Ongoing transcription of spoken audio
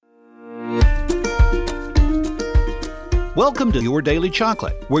Welcome to Your Daily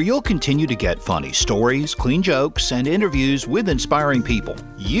Chocolate, where you'll continue to get funny stories, clean jokes, and interviews with inspiring people.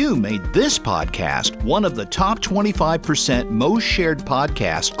 You made this podcast one of the top 25% most shared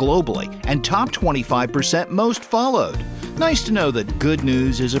podcasts globally and top 25% most followed. Nice to know that good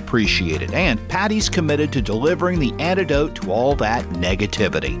news is appreciated, and Patty's committed to delivering the antidote to all that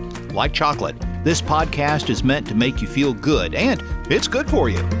negativity. Like chocolate, this podcast is meant to make you feel good, and it's good for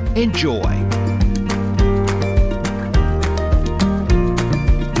you. Enjoy.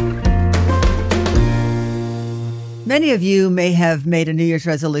 Many of you may have made a New Year's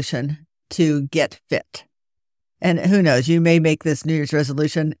resolution to get fit. And who knows, you may make this New Year's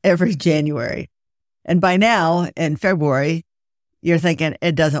resolution every January. And by now, in February, you're thinking,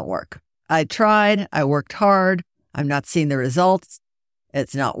 it doesn't work. I tried, I worked hard, I'm not seeing the results,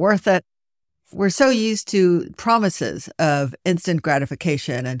 it's not worth it. We're so used to promises of instant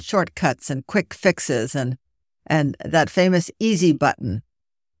gratification and shortcuts and quick fixes and that famous easy button.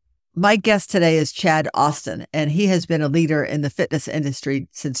 My guest today is Chad Austin, and he has been a leader in the fitness industry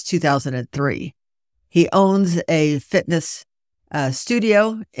since 2003. He owns a fitness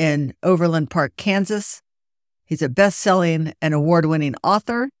studio in Overland Park, Kansas. He's a best-selling and award-winning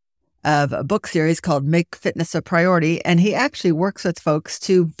author of a book series called Make Fitness a Priority, and he actually works with folks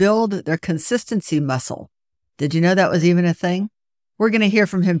to build their consistency muscle. Did you know that was even a thing? We're going to hear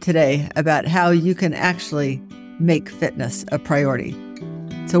from him today about how you can actually make fitness a priority.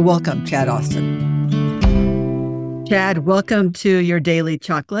 So welcome, Chad Austin. Chad, welcome to Your Daily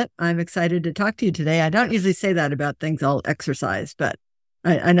Chocolate. I'm excited to talk to you today. I don't usually say that about things I'll exercise, but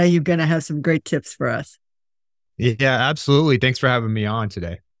I know you're going to have some great tips for us. Yeah, absolutely. Thanks for having me on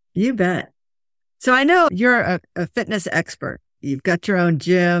today. You bet. So I know you're a fitness expert. You've got your own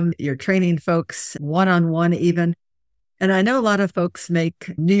gym. You're training folks one-on-one even. And I know a lot of folks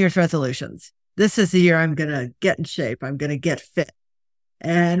make New Year's resolutions. This is the year I'm going to get in shape. I'm going to get fit.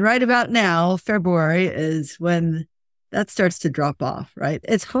 And right about now, February is when that starts to drop off, right?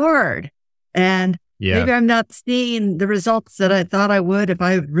 It's hard. And maybe I'm not seeing the results that I thought I would if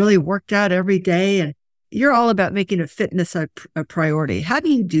I really worked out every day. And you're all about making a fitness a priority. How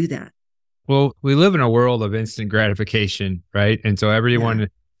do you do that? Well, we live in a world of instant gratification, right? And so everyone,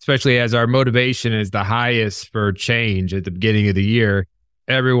 especially as our motivation is the highest for change at the beginning of the year,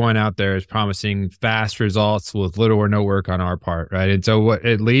 everyone out there is promising fast results with little or no work on our part, right? And so what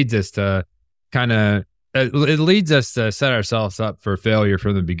it leads us to set ourselves up for failure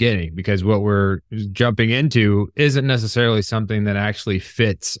from the beginning, because what we're jumping into isn't necessarily something that actually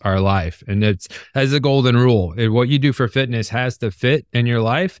fits our life. And it's as a golden rule, what you do for fitness has to fit in your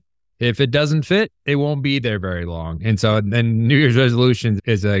life. If it doesn't fit, it won't be there very long. And so then New Year's resolution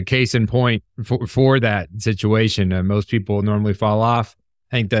is a case in point for that situation. Most people normally fall off.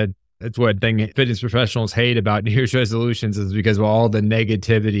 I think that's what fitness professionals hate about New Year's resolutions is because of all the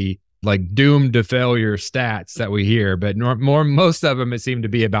negativity, like doomed to failure stats that we hear. But most of them, it seemed to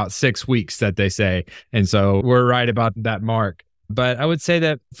be about 6 weeks that they say. And so we're right about that mark. But I would say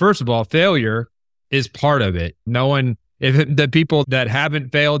that, first of all, failure is part of it. If the people that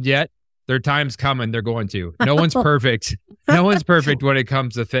haven't failed yet, their time's coming, they're going to. No one's perfect. No one's perfect when it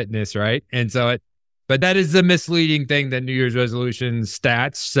comes to fitness, right? And so but that is the misleading thing that New Year's resolution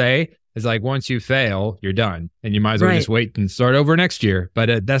stats say is like, once you fail, you're done. And you might as well just wait and start over next year.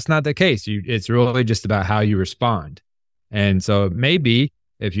 But that's not the case. It's really just about how you respond. And so maybe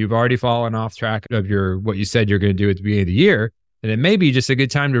if you've already fallen off track of what you said you're going to do at the beginning of the year, then it may be just a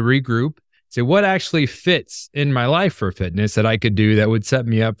good time to regroup. Say, what actually fits in my life for fitness that I could do that would set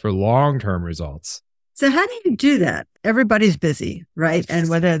me up for long-term results? So how do you do that? Everybody's busy, right? And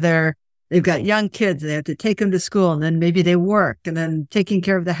whether they've got young kids and they have to take them to school, and then maybe they work and then taking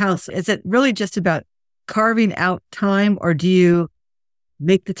care of the house. Is it really just about carving out time, or do you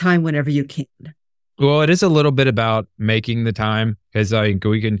make the time whenever you can? Well, it is a little bit about making the time, because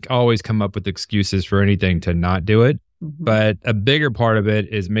we can always come up with excuses for anything to not do it. Mm-hmm. But a bigger part of it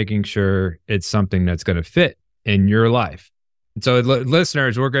is making sure it's something that's going to fit in your life. So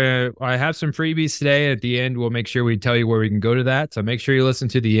listeners, I have some freebies today. At the end, we'll make sure we tell you where we can go to that. So make sure you listen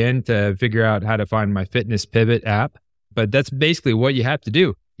to the end to figure out how to find my Fitness Pivot app. But that's basically what you have to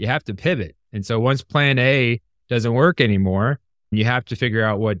do. You have to pivot. And so once plan A doesn't work anymore, you have to figure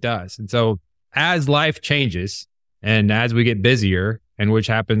out what does. And so as life changes and as we get busier, and which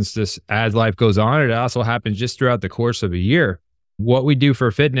happens just as life goes on, it also happens just throughout the course of a year, what we do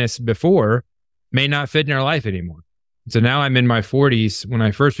for fitness before may not fit in our life anymore. So now I'm in my 40s. When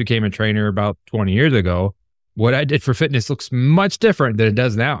I first became a trainer about 20 years ago, what I did for fitness looks much different than it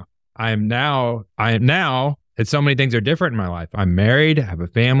does now. I am now, so many things are different in my life. I'm married, I have a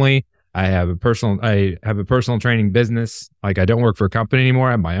family, I have a personal training business. Like, I don't work for a company anymore.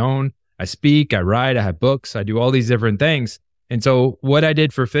 I have my own. I speak, I write, I have books, I do all these different things. And so what I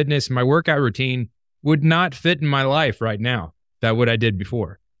did for fitness, my workout routine would not fit in my life right now, that what I did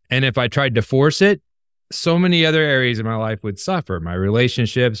before. And if I tried to force it, so many other areas of my life would suffer, my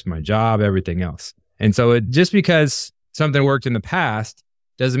relationships, my job, everything else. And so just because something worked in the past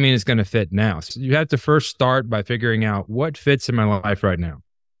doesn't mean it's going to fit now. So you have to first start by figuring out what fits in my life right now.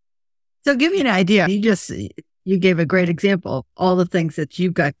 So give me an idea. You gave a great example of all the things that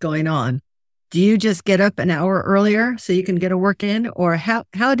you've got going on. Do you just get up an hour earlier so you can get a work in? Or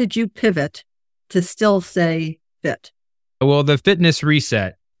how did you pivot to still stay fit? Well, the fitness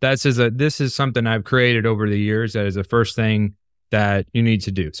reset, this is something I've created over the years that is the first thing that you need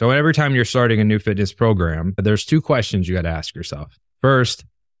to do. So every time you're starting a new fitness program, there's 2 questions you got to ask yourself. First,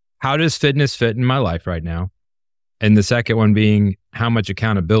 how does fitness fit in my life right now? And the second one being, how much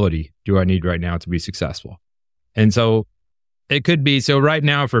accountability do I need right now to be successful? And so it could be, so right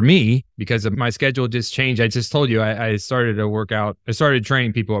now for me, because of my schedule just changed, I just told you, I started to work out. I started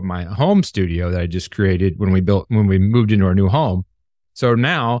training people at my home studio that I just created when we moved into our new home. So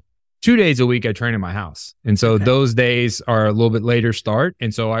now 2 days a week, I train in my house. And so those days are a little bit later start.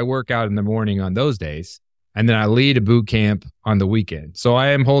 And so I work out in the morning on those days. And then I lead a boot camp on the weekend. So I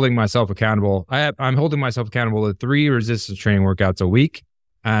am holding myself accountable. I'm holding myself accountable to 3 resistance training workouts a week.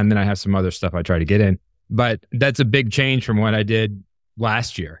 And then I have some other stuff I try to get in. But that's a big change from what I did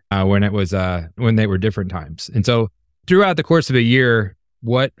last year when they were different times. And so throughout the course of a year,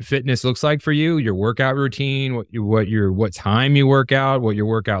 what fitness looks like for you, your workout routine, what time you work out, what your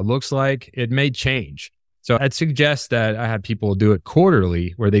workout looks like, it may change. So I'd suggest that I have people do it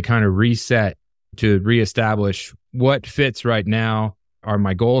quarterly, where they kind of reset to reestablish what fits right now. Are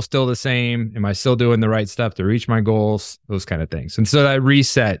my goals still the same? Am I still doing the right stuff to reach my goals? Those kind of things. And so that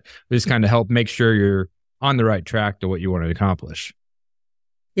reset just kind of help make sure you're on the right track to what you want to accomplish.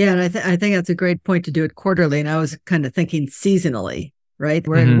 Yeah, and I think that's a great point to do it quarterly. And I was kind of thinking seasonally, right?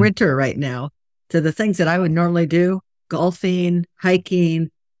 We're in winter right now. So the things that I would normally do, golfing,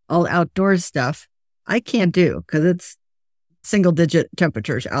 hiking, all outdoor stuff, I can't do because it's single-digit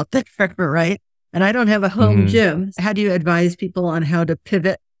temperatures out there, right? And I don't have a home gym. How do you advise people on how to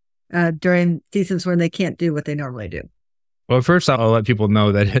pivot during seasons when they can't do what they normally do? Well, first, I'll let people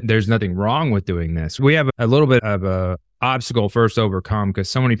know that there's nothing wrong with doing this. We have a little bit of a obstacle first to overcome because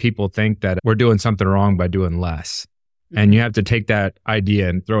so many people think that we're doing something wrong by doing less. And you have to take that idea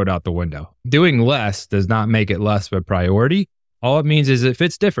and throw it out the window. Doing less does not make it less of a priority. All it means is it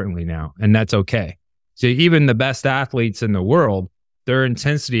fits differently now, and that's okay. So even the best athletes in the world, their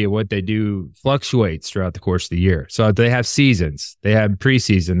intensity of what they do fluctuates throughout the course of the year. So they have seasons, they have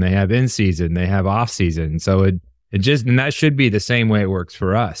preseason, they have in season, they have off season. So and that should be the same way it works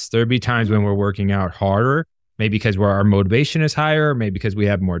for us. There'll be times when we're working out harder, maybe because our motivation is higher, maybe because we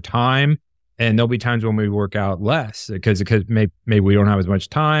have more time. And there'll be times when we work out less because maybe we don't have as much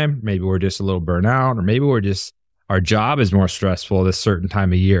time. Maybe we're just a little burnt out, or maybe our job is more stressful this certain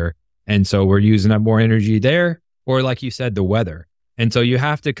time of year. And so we're using up more energy there, or like you said, the weather. And so you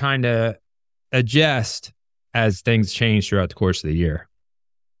have to kind of adjust as things change throughout the course of the year.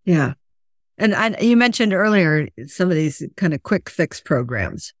 Yeah. And you mentioned earlier some of these kind of quick fix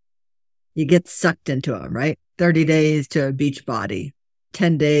programs. You get sucked into them, right? 30 days to a beach body,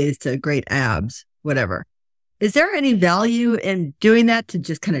 10 days to great abs, whatever. Is there any value in doing that to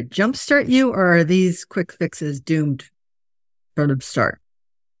just kind of jumpstart you, or are these quick fixes doomed from the start?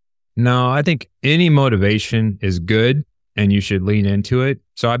 No, I think any motivation is good and you should lean into it.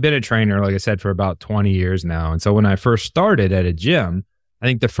 So I've been a trainer, like I said, for about 20 years now. And so when I first started at a gym, I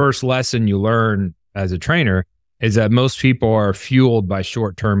think the first lesson you learn as a trainer is that most people are fueled by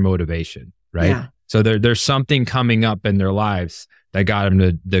short-term motivation, right? Yeah. So there's something coming up in their lives that got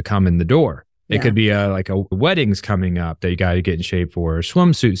them to come in the door. It could be like a wedding's coming up that you got to get in shape for, or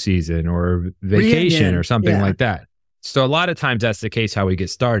swimsuit season, or vacation, or something like that. So a lot of times that's the case how we get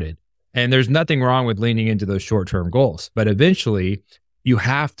started. And there's nothing wrong with leaning into those short-term goals. But eventually you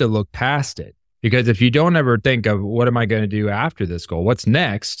have to look past it, because if you don't ever think of what am I going to do after this goal, what's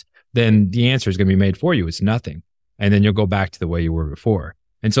next, then the answer is going to be made for you. It's nothing. And then you'll go back to the way you were before.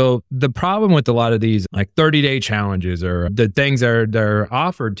 And so the problem with a lot of these like 30-day challenges, or the things that are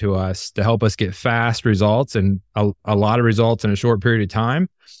offered to us to help us get fast results and a lot of results in a short period of time,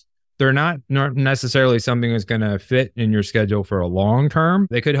 they're not necessarily something that's going to fit in your schedule for a long term.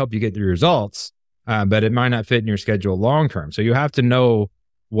 They could help you get the results, but it might not fit in your schedule long term. So you have to know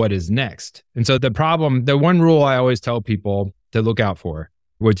what is next. And so the one rule I always tell people to look out for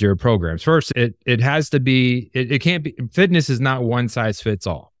with your programs, first, it has to be, it can't be, fitness is not one size fits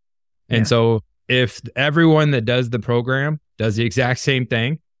all. And so if everyone that does the program does the exact same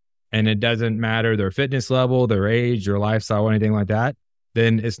thing, and it doesn't matter their fitness level, their age, their lifestyle, anything like that,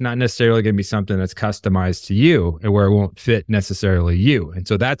 then it's not necessarily going to be something that's customized to you and where it won't fit necessarily you. And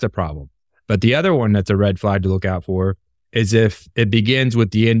so that's a problem. But the other one that's a red flag to look out for is if it begins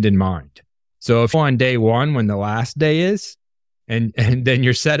with the end in mind. So if on day one, when the last day is, and then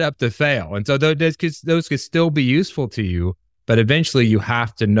you're set up to fail. And so those could still be useful to you, but eventually you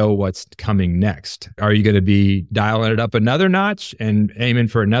have to know what's coming next. Are you going to be dialing it up another notch and aiming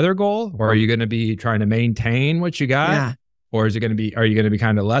for another goal? Or are you going to be trying to maintain what you got? Yeah. Or are you going to be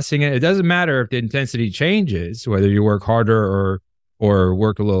kind of lessening it? It doesn't matter if the intensity changes, whether you work harder or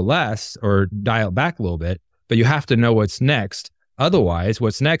work a little less or dial back a little bit, but you have to know what's next. Otherwise,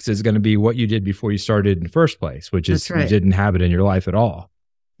 what's next is going to be what you did before you started in the first place, which is you didn't have it in your life at all.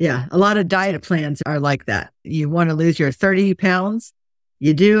 Yeah. A lot of diet plans are like that. You want to lose your 30 pounds,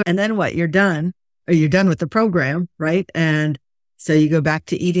 you do. And then what? You're done, or you're done with the program, right? And so you go back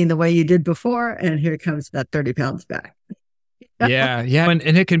to eating the way you did before, and here comes that 30 pounds back. Yeah. And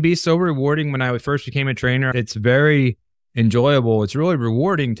it can be so rewarding. When I first became a trainer, it's very enjoyable. It's really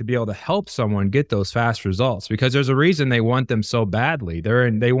rewarding to be able to help someone get those fast results, because there's a reason they want them so badly.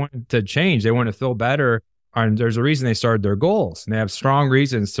 They want to change. They want to feel better. And there's a reason they started their goals, and they have strong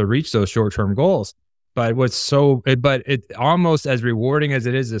reasons to reach those short-term goals. But it almost as rewarding as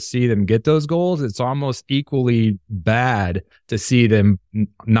it is to see them get those goals, it's almost equally bad to see them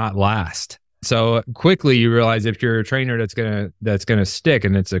not last. So quickly you realize if you're a trainer that's gonna stick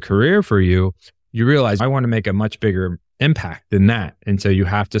and it's a career for you, you realize I want to make a much bigger impact than that. And so you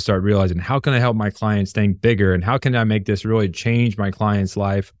have to start realizing, how can I help my clients think bigger, and how can I make this really change my client's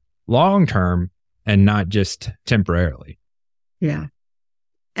life long term and not just temporarily? Yeah.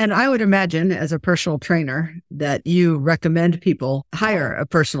 And I would imagine, as a personal trainer, that you recommend people hire a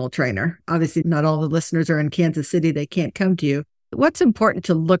personal trainer. Obviously, not all the listeners are in Kansas City. They can't come to you. What's important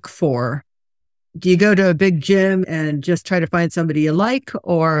to look for? Do you go to a big gym and just try to find somebody you like?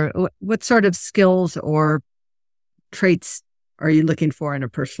 Or what sort of skills or traits are you looking for in a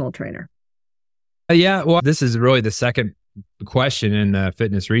personal trainer? Yeah, well, this is really the second question in the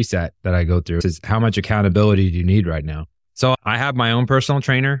fitness reset that I go through, is how much accountability do you need right now? So I have my own personal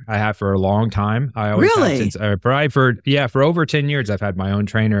trainer. I have for a long time. I always really? have since for over 10 years, I've had my own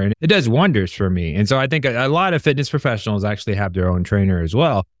trainer, and it does wonders for me. And so I think a lot of fitness professionals actually have their own trainer as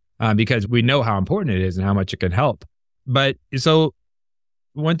well, because we know how important it is and how much it can help. But so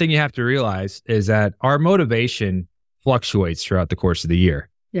one thing you have to realize is that our motivation fluctuates throughout the course of the year.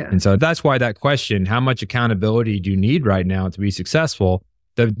 Yeah. And so that's why that question, how much accountability do you need right now to be successful?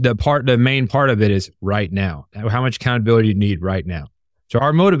 The main part of it is right now. How much accountability do you need right now? So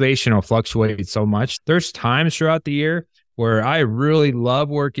our motivation will fluctuate so much. There's times throughout the year where I really love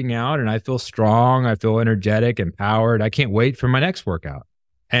working out and I feel strong. I feel energetic, empowered. I can't wait for my next workout.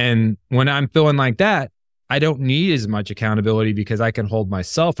 And when I'm feeling like that, I don't need as much accountability because I can hold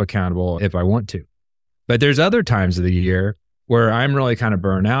myself accountable if I want to. But there's other times of the year where I'm really kind of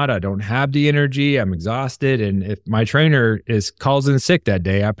burnt out. I don't have the energy. I'm exhausted. And if my trainer calls in sick that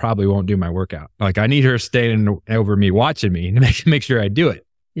day, I probably won't do my workout. Like, I need her staying over me, watching me to make sure I do it.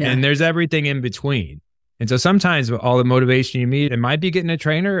 Yeah. And there's everything in between. And so sometimes all the motivation you need, it might be getting a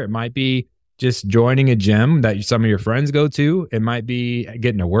trainer. It might be just joining a gym that some of your friends go to. It might be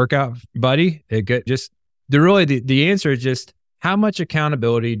getting a workout buddy. The answer is just, how much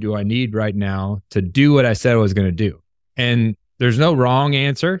accountability do I need right now to do what I said I was going to do? And there's no wrong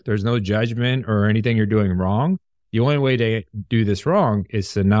answer. There's no judgment or anything you're doing wrong. The only way to do this wrong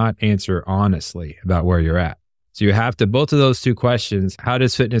is to not answer honestly about where you're at. So you have to, both of those two questions, how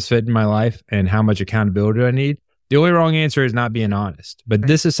does fitness fit in my life and how much accountability do I need? The only wrong answer is not being honest. But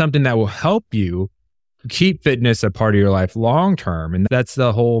this is something that will help you keep fitness a part of your life long term. And that's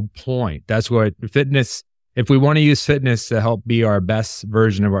the whole point. That's what fitness, if we want to use fitness to help be our best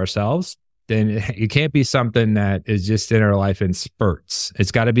version of ourselves, then it can't be something that is just in our life in spurts.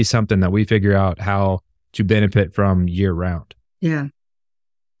 It's got to be something that we figure out how to benefit from year round. Yeah.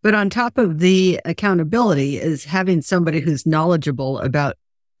 But on top of the accountability is having somebody who's knowledgeable about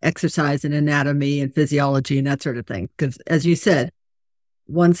exercise and anatomy and physiology and that sort of thing. Because as you said,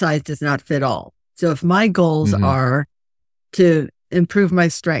 one size does not fit all. So if my goals are to improve my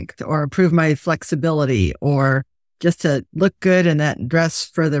strength or improve my flexibility or just to look good in that dress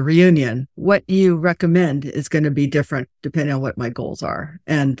for the reunion, what you recommend is going to be different depending on what my goals are.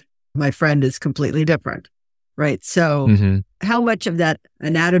 And my friend is completely different, right? So how much of that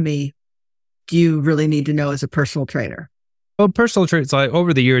anatomy do you really need to know as a personal trainer? Well, personal trainers, like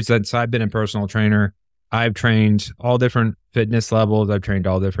over the years since I've been a personal trainer, I've trained all different fitness levels. I've trained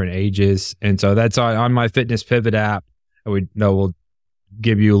all different ages. And so that's on my Fitness Pivot app. We'll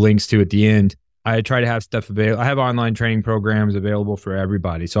give you links to at the end. I try to have stuff available. I have online training programs available for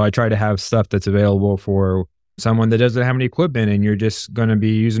everybody. So I try to have stuff that's available for someone that doesn't have any equipment and you're just going to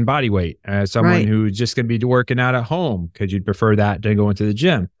be using body weight. Someone who's just going to be working out at home because you'd prefer that than going to the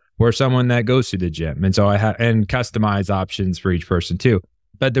gym, or someone that goes to the gym. And so I have and customized options for each person too.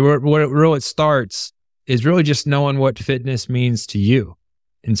 But where it starts is really just knowing what fitness means to you.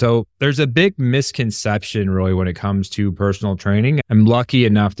 And so there's a big misconception really when it comes to personal training. I'm lucky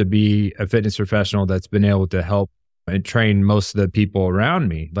enough to be a fitness professional that's been able to help and train most of the people around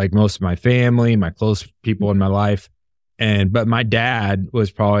me, like most of my family, my close people in my life. But my dad was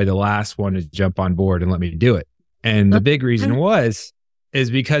probably the last one to jump on board and let me do it. And the big reason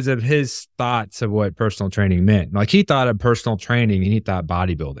is because of his thoughts of what personal training meant. Like he thought of personal training and he thought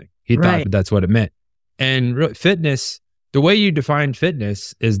bodybuilding. He thought that's what it meant. And fitness, the way you define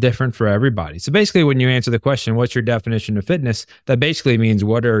fitness is different for everybody. So basically when you answer the question, what's your definition of fitness? That basically means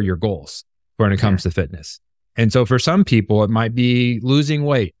what are your goals when it comes to fitness? And so for some people, it might be losing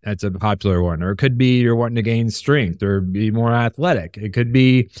weight. That's a popular one. Or it could be you're wanting to gain strength or be more athletic. It could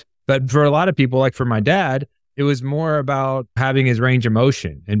be, but for a lot of people, like for my dad, it was more about having his range of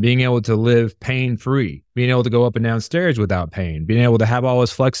motion and being able to live pain-free, being able to go up and down stairs without pain, being able to have all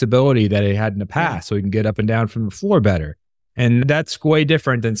his flexibility that he had in the past so he can get up and down from the floor better. And that's way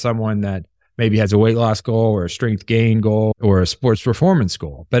different than someone that maybe has a weight loss goal or a strength gain goal or a sports performance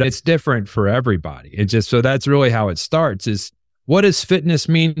goal. But it's different for everybody. It's just, so that's really how it starts is, what does fitness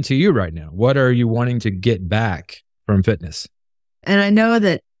mean to you right now? What are you wanting to get back from fitness? And I know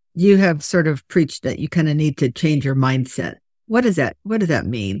that you have sort of preached that you kind of need to change your mindset. What does that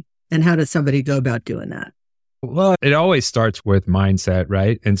mean? And how does somebody go about doing that? Well, it always starts with mindset,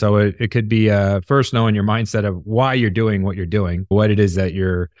 right? And so it could be first knowing your mindset of why you're doing what you're doing, what it is that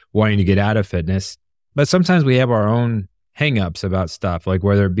you're wanting to get out of fitness. But sometimes we have our own hangups about stuff, like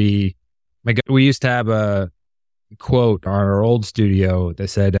whether it be, like we used to have a quote on our old studio that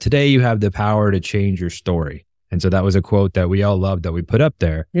said, "Today you have the power to change your story." And so that was a quote that we all loved that we put up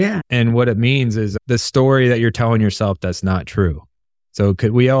there. Yeah. And what it means is the story that you're telling yourself that's not true. So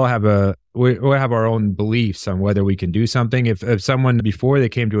we all have we have our own beliefs on whether we can do something. If someone, before they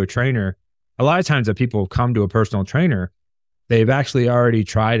came to a trainer, a lot of times that people come to a personal trainer, they've actually already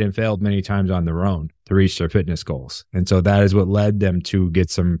tried and failed many times on their own to reach their fitness goals. And so that is what led them to get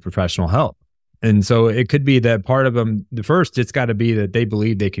some professional help. And so it could be that part of them, the first, it's got to be that they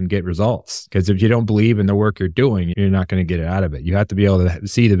believe they can get results. Because if you don't believe in the work you're doing, you're not going to get it out of it. You have to be able to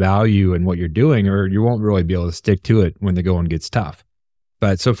see the value in what you're doing, or you won't really be able to stick to it when the going gets tough.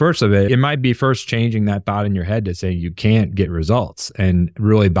 But so first of it might be first changing that thought in your head to say you can't get results and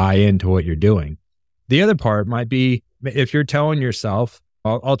really buy into what you're doing. The other part might be if you're telling yourself,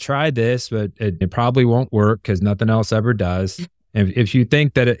 I'll try this, but it probably won't work because nothing else ever does. And if you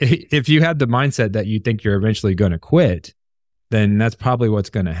think that, if you have the mindset that you think you're eventually going to quit, then that's probably what's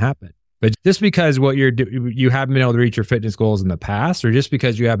going to happen. But just because you haven't been able to reach your fitness goals in the past, or just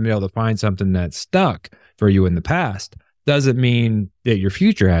because you haven't been able to find something that's stuck for you in the past, doesn't mean that your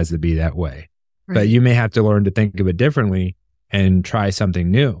future has to be that way. Right. But you may have to learn to think of it differently and try something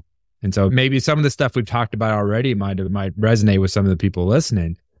new. And so maybe some of the stuff we've talked about already might resonate with some of the people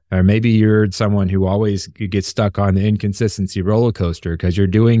listening. Or maybe you're someone who always gets stuck on the inconsistency roller coaster because you're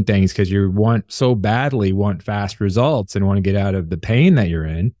doing things because you want fast results and want to get out of the pain that you're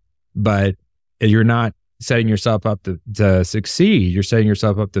in, but you're not setting yourself up to succeed. You're setting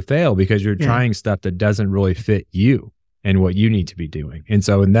yourself up to fail because you're trying stuff that doesn't really fit you and what you need to be doing. And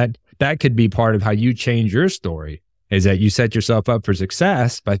so that could be part of how you change your story, is that you set yourself up for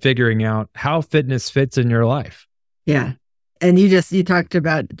success by figuring out how fitness fits in your life. Yeah. And you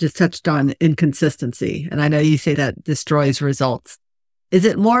touched on inconsistency. And I know you say that destroys results. Is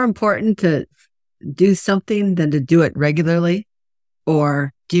it more important to do something than to do it regularly?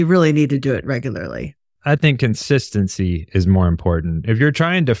 Or do you really need to do it regularly? I think consistency is more important. If you're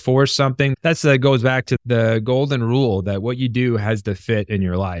trying to force something, that goes back to the golden rule that what you do has to fit in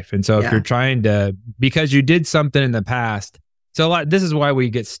your life. And so if you're trying to, because you did something in the past, this is why we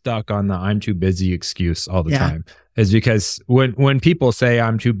get stuck on the I'm too busy excuse all the time, is because when people say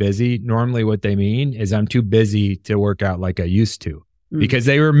I'm too busy, normally what they mean is I'm too busy to work out like I used to, because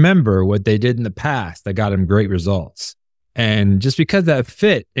they remember what they did in the past that got them great results. And just because that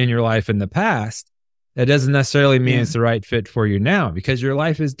fit in your life in the past, that doesn't necessarily mean it's the right fit for you now, because your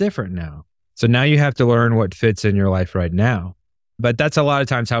life is different now. So now you have to learn what fits in your life right now. But that's a lot of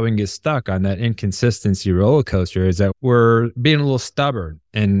times how we can get stuck on that inconsistency roller coaster, is that we're being a little stubborn.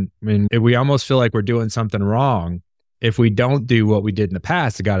 And we almost feel like we're doing something wrong if we don't do what we did in the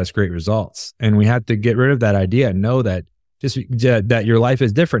past that got us great results. And we have to get rid of that idea and know that that your life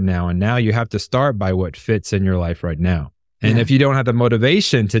is different now. And now you have to start by what fits in your life right now. And if you don't have the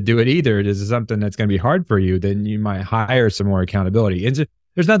motivation to do it either, it is something that's going to be hard for you, then you might hire some more accountability. And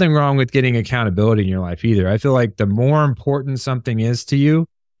there's nothing wrong with getting accountability in your life either. I feel like the more important something is to you,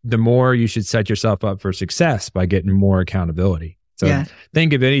 the more you should set yourself up for success by getting more accountability. So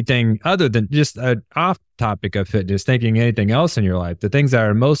think of anything other than just an off topic of fitness, thinking anything else in your life, the things that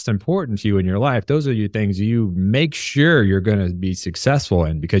are most important to you in your life, those are the things you make sure you're going to be successful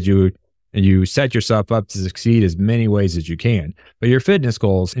in, because you set yourself up to succeed as many ways as you can. But your fitness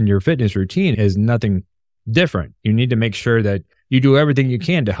goals and your fitness routine is nothing different. You need to make sure that you do everything you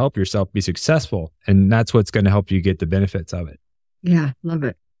can to help yourself be successful. And that's what's going to help you get the benefits of it. Yeah, love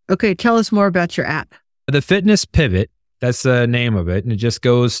it. Okay, tell us more about your app. The Fitness Pivot, that's the name of it. And it just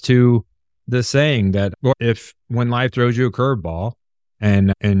goes to the saying that when life throws you a curveball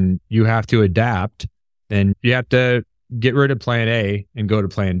and you have to adapt, then you have to get rid of plan A and go to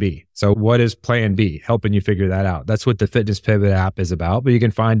plan B. So what is plan B? Helping you figure that out. That's what the Fitness Pivot app is about, but you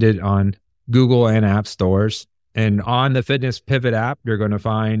can find it on Google and app stores. And on the Fitness Pivot app, you're going to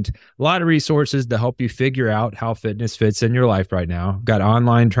find a lot of resources to help you figure out how fitness fits in your life right now. Got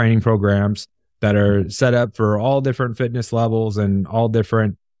online training programs that are set up for all different fitness levels and all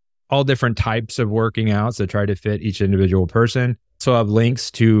different types of working outs that try to fit each individual person. So I have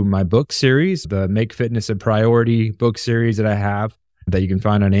links to my book series, the Make Fitness a Priority book series that I have that you can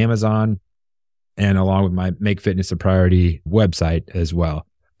find on Amazon, and along with my Make Fitness a Priority website as well.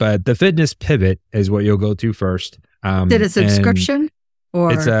 But the Fitness Pivot is what you'll go to first. Did a subscription,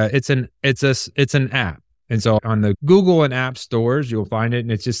 or it's an app. And so on the Google and app stores, you'll find it,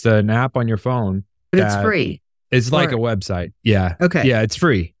 and it's just an app on your phone. But it's free. It's like a website. Yeah. Okay. Yeah, it's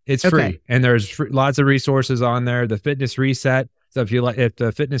free. It's free. And there's lots of resources on there. The Fitness Reset. So if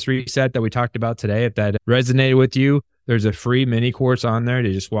the Fitness Reset that we talked about today, if that resonated with you, there's a free mini course on there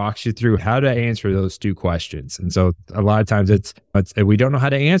that just walks you through how to answer those two questions. And so a lot of times we don't know how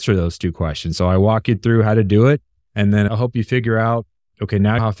to answer those two questions. So I walk you through how to do it. And then I hope you figure out, okay,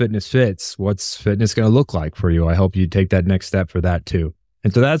 now how fitness fits, what's fitness going to look like for you? I hope you take that next step for that too.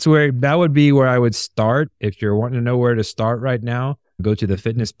 And so that would be where I would start. If you're wanting to know where to start right now, go to the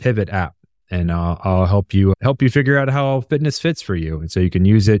Fitness Pivot app, and I'll help you figure out how fitness fits for you. And so you can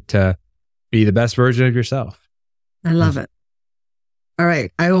use it to be the best version of yourself. I love it. All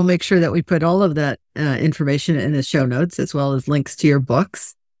right. I will make sure that we put all of that information in the show notes, as well as links to your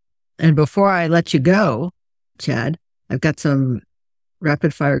books. And before I let you go, Chad, I've got some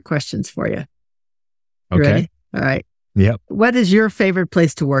rapid fire questions for you. Okay. Ready? All right. Yep. What is your favorite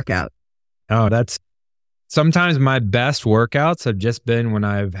place to work out? Oh, that's sometimes my best workouts have just been when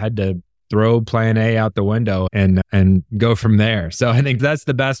I've had to throw plan A out the window and go from there. So I think that's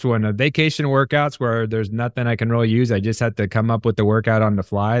the best one. Vacation workouts where there's nothing I can really use. I just have to come up with the workout on the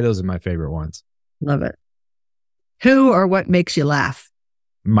fly. Those are my favorite ones. Love it. Who or what makes you laugh?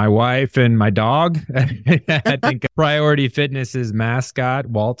 My wife and my dog. I think Priority Fitness's mascot,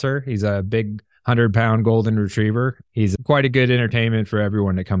 Walter, he's a big 100-pound golden retriever. He's quite a good entertainment for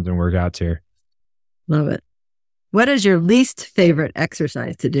everyone that comes and works out here. Love it. What is your least favorite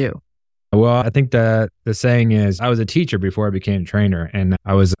exercise to do? Well, I think the saying is, I was a teacher before I became a trainer, and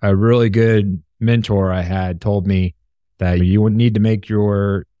I was a really good mentor I had told me that you need to make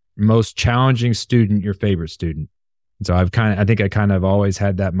your most challenging student your favorite student. So I think I kind of always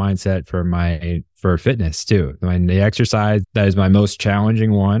had that mindset for fitness too. I mean, the exercise that is my most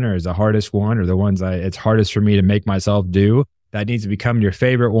challenging one, or is the hardest one, or the ones it's hardest for me to make myself do, that needs to become your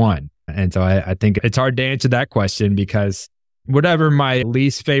favorite one. And so I think it's hard to answer that question, because whatever my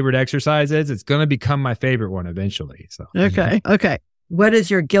least favorite exercise is, it's going to become my favorite one eventually. So Okay. What is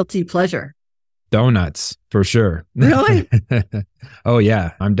your guilty pleasure? Donuts, for sure. Really? Oh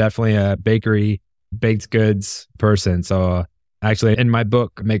yeah, I'm definitely a bakery, baked goods person. So actually in my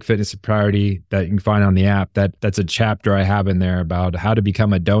book, Make Fitness a Priority, that you can find on the app, that's a chapter I have in there about how to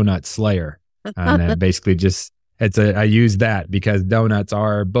become a donut slayer. And basically I use that because donuts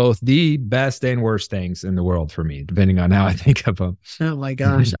are both the best and worst things in the world for me, depending on how I think of them. Oh my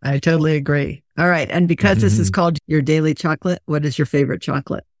gosh, I totally agree. All right. And because this is called Your Daily Chocolate, what is your favorite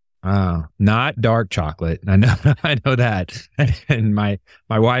chocolate? Oh, not dark chocolate. I know that. And my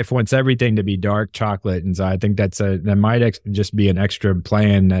wife wants everything to be dark chocolate. And so I think that might just be an extra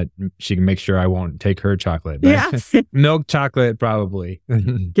plan that she can make sure I won't take her chocolate. But yeah. Milk chocolate, probably.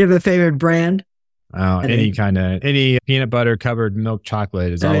 Do you have a favorite brand? Any peanut butter covered milk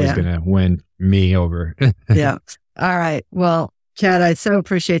chocolate is always going to win me over. Yeah. All right. Well, Chad, I so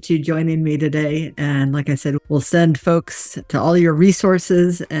appreciate you joining me today. And like I said, we'll send folks to all your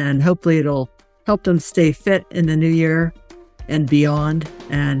resources, and hopefully it'll help them stay fit in the new year and beyond.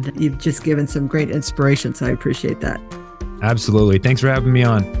 And you've just given some great inspiration, so I appreciate that. Absolutely. Thanks for having me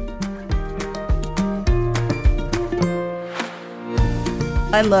on.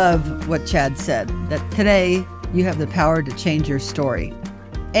 I love what Chad said, that today you have the power to change your story.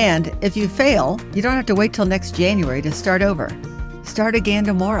 And if you fail, you don't have to wait till next January to start over. Start again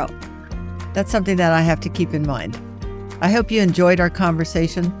tomorrow. That's something that I have to keep in mind. I hope you enjoyed our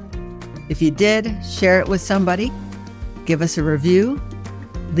conversation. If you did, share it with somebody. Give us a review.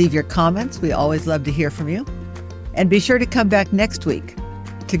 Leave your comments. We always love to hear from you. And be sure to come back next week.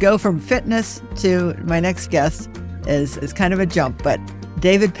 To go from fitness to my next guest is kind of a jump, but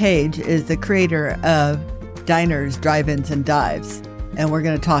David Page is the creator of Diners, Drive-Ins, and Dives. And we're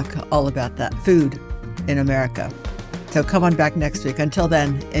going to talk all about that, food in America. So come on back next week. Until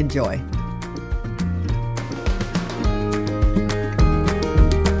then, enjoy.